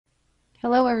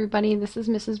Hello everybody, this is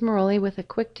Mrs. Maroli with a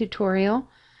quick tutorial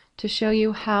to show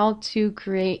you how to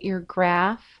create your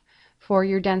graph for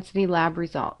your density lab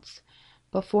results.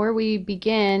 Before we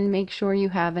begin, make sure you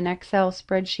have an Excel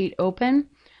spreadsheet open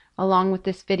along with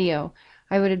this video.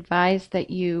 I would advise that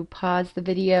you pause the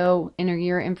video, enter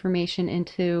your information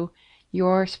into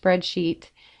your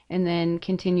spreadsheet, and then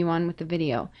continue on with the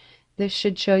video. This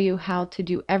should show you how to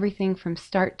do everything from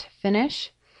start to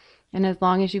finish. And as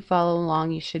long as you follow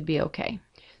along, you should be okay.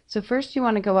 So first you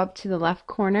want to go up to the left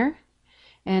corner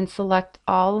and select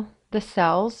all the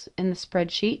cells in the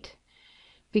spreadsheet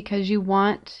because you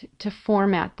want to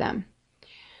format them.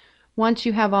 Once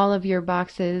you have all of your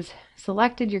boxes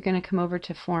selected, you're going to come over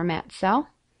to Format Cell.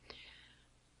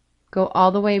 Go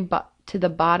all the way to the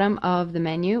bottom of the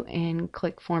menu and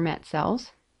click Format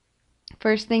Cells.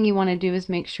 First thing you want to do is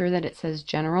make sure that it says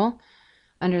General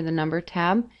under the Number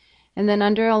tab. And then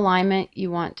under alignment,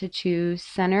 you want to choose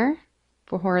center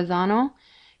for horizontal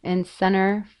and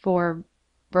center for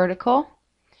vertical.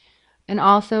 And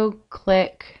also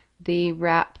click the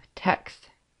wrap text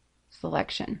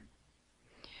selection.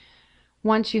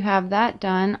 Once you have that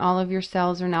done, all of your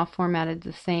cells are now formatted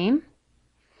the same.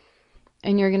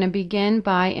 And you're going to begin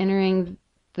by entering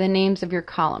the names of your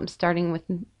columns, starting with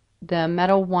the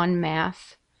metal 1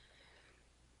 mass.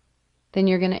 Then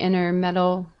you're going to enter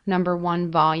metal number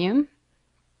 1 volume.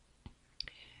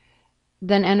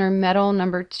 Then enter metal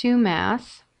number 2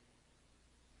 mass,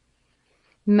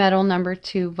 metal number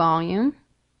 2 volume.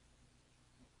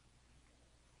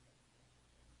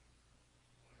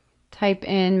 Type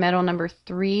in metal number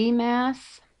 3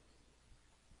 mass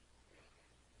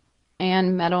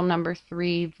and metal number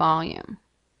 3 volume.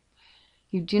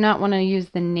 You do not want to use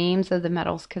the names of the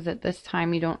metals because at this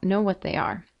time you don't know what they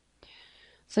are.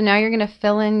 So now you're going to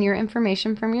fill in your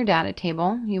information from your data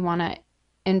table. You want to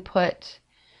input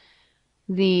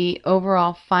the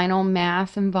overall final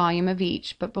mass and volume of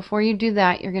each. But before you do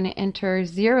that, you're going to enter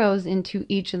zeros into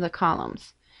each of the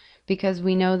columns because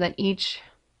we know that each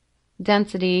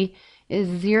density is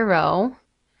 0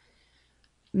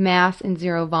 mass and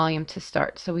 0 volume to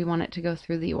start. So we want it to go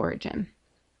through the origin.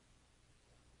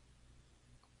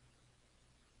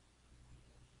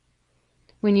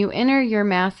 When you enter your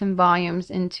mass and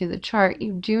volumes into the chart,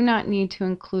 you do not need to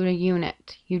include a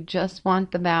unit. You just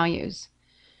want the values.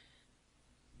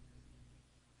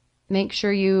 Make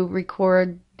sure you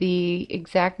record the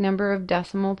exact number of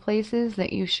decimal places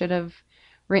that you should have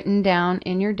written down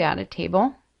in your data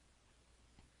table.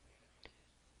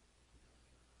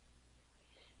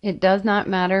 It does not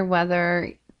matter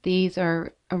whether these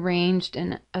are arranged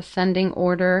in ascending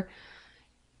order.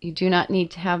 You do not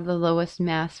need to have the lowest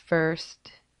mass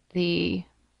first. The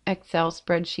Excel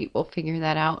spreadsheet will figure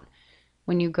that out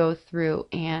when you go through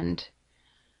and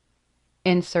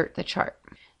insert the chart.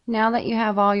 Now that you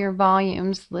have all your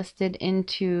volumes listed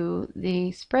into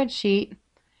the spreadsheet,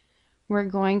 we're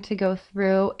going to go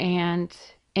through and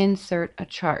insert a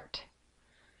chart.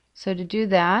 So to do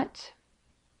that,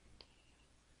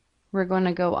 we're going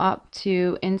to go up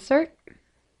to Insert.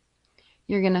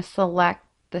 You're going to select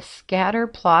the scatter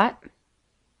plot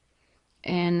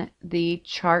and the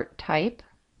chart type.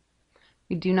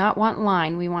 We do not want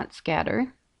line, we want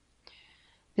scatter.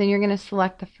 Then you're going to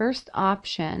select the first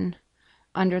option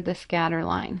under the scatter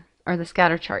line or the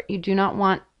scatter chart. You do not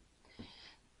want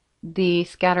the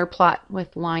scatter plot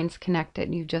with lines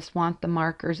connected. You just want the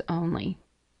markers only.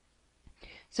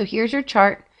 So here's your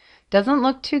chart. Doesn't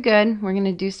look too good. We're going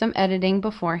to do some editing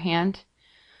beforehand.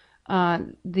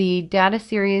 The data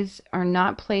series are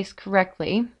not placed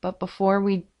correctly, but before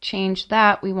we change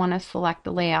that, we want to select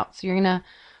the layout. So you're going to,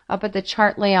 up at the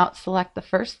chart layout, select the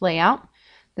first layout.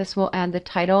 This will add the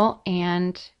title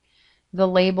and the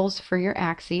labels for your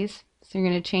axes. So you're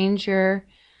going to change your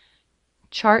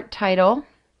chart title.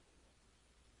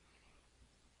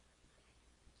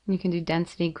 You can do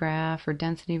density graph or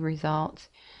density results.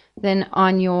 Then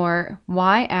on your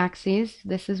y-axis,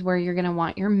 this is where you're going to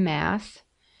want your mass.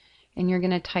 And you're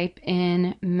going to type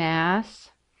in mass,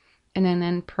 and then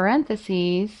in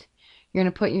parentheses, you're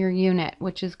going to put your unit,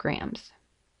 which is grams.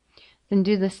 Then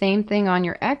do the same thing on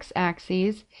your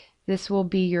x-axis. This will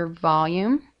be your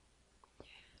volume.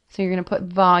 So you're going to put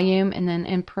volume, and then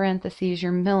in parentheses,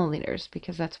 your milliliters,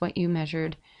 because that's what you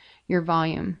measured your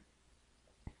volume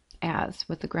as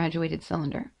with the graduated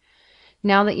cylinder.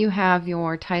 Now that you have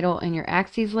your title and your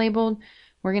axes labeled,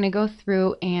 we're going to go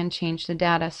through and change the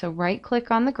data. So right click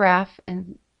on the graph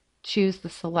and choose the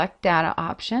select data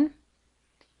option.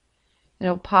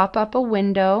 It'll pop up a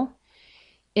window.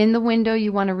 In the window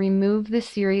you want to remove the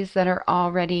series that are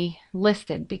already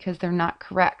listed because they're not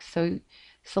correct. So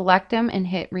select them and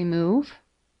hit remove.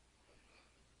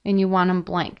 and you want them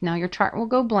blank. Now your chart will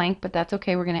go blank, but that's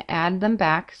okay. We're going to add them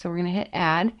back. So we're going to hit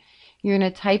add. You're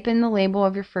going to type in the label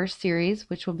of your first series,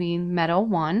 which will be Metal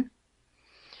 1.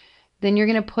 Then you're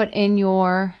going to put in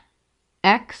your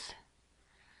X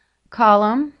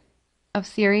column of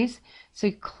series. So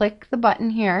you click the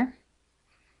button here.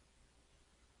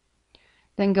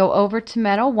 Then go over to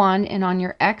Metal 1, and on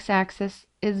your X-axis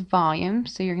is volume.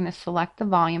 So you're going to select the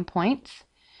volume points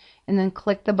and then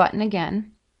click the button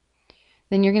again.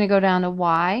 Then you're going to go down to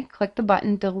Y, click the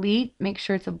button, delete, make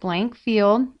sure it's a blank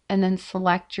field, and then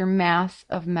select your mass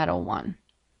of Metal 1.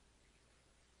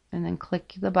 And then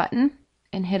click the button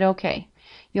and hit OK.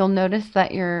 You'll notice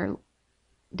that your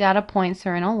data points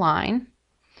are in a line.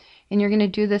 And you're going to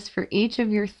do this for each of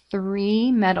your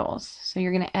 3 metals. So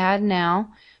you're going to add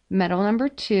now metal number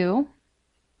 2.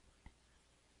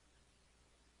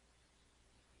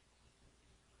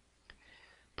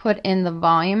 Put in the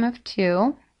volume of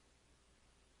 2.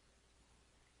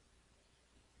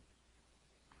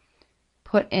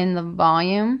 Put in the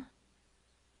volume,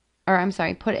 or I'm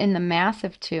sorry, put in the mass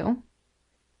of 2.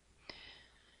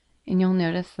 And you'll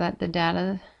notice that the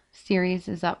data series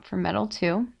is up for metal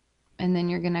 2. And then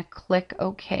you're going to click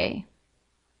OK.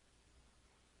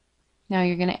 Now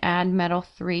you're going to add metal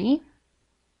 3.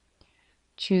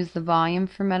 Choose the volume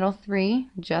for metal 3,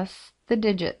 just the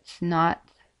digits, not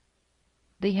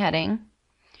the heading.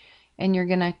 And you're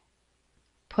going to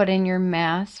put in your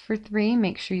mass for 3.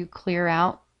 Make sure you clear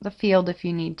out the field if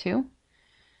you need to.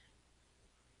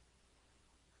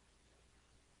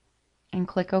 And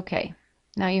click OK.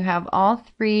 Now you have all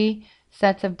 3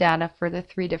 sets of data for the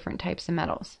 3 different types of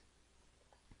metals.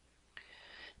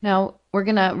 Now we're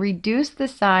going to reduce the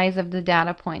size of the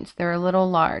data points. They're a little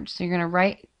large. So you're going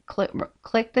to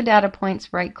click the data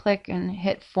points, right click and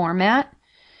hit Format.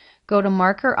 Go to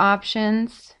Marker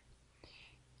Options.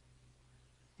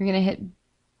 You're going to hit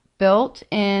Built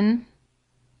In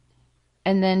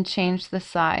and then change the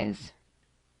size.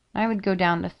 I would go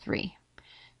down to 3.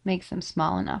 Makes them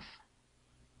small enough.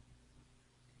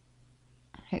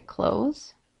 Hit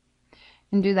Close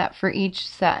and do that for each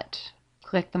set.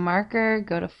 Click the marker,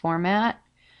 go to Format,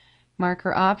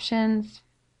 Marker Options,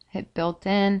 hit Built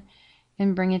In,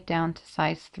 and bring it down to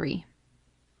size 3.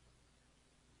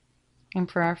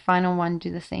 And for our final one,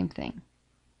 do the same thing.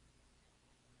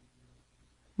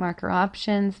 Marker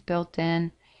Options, Built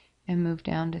In, and move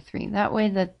down to 3. That way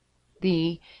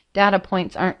the data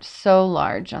points aren't so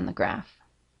large on the graph.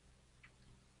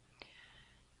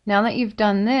 Now that you've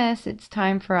done this, it's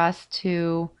time for us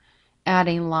to add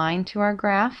a line to our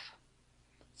graph.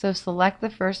 So select the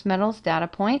first metal's data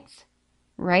points,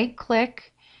 right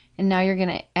click, and now you're going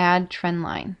to add trend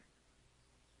line.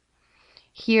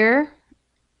 Here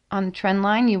on the trend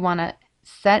line you want to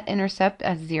set intercept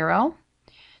as 0,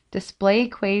 display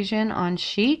equation on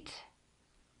sheet,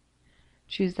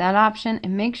 choose that option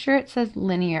and make sure it says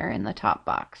linear in the top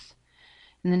box,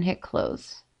 and then hit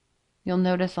close. You'll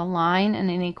notice a line and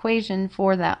an equation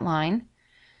for that line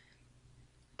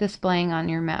displaying on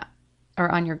your map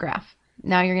or on your graph.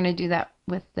 Now you're going to do that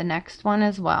with the next one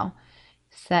as well.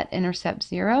 Set intercept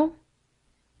 0,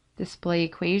 display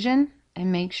equation,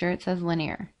 and make sure it says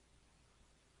linear.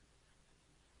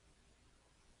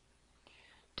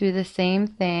 Do the same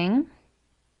thing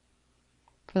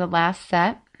for the last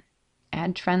set.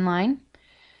 Add trend line,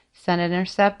 set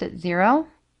intercept at 0,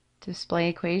 display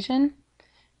equation,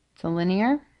 it's a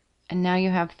linear, and now you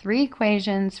have 3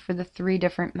 equations for the 3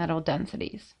 different metal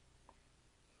densities.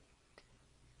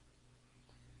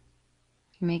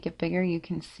 If you make it bigger, you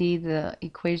can see the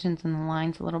equations and the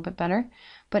lines a little bit better.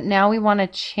 But now we want to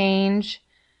change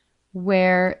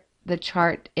where the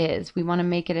chart is. We want to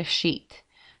make it a sheet.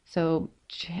 So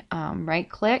right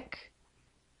click,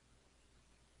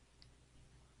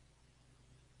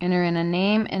 enter in a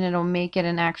name, and it'll make it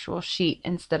an actual sheet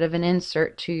instead of an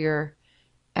insert to your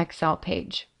Excel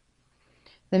page.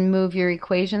 Then move your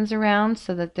equations around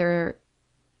so that they're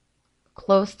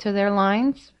close to their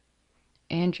lines,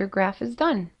 and your graph is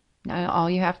done. Now all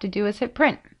you have to do is hit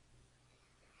print.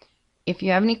 If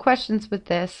you have any questions with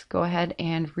this, go ahead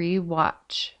and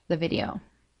re-watch the video.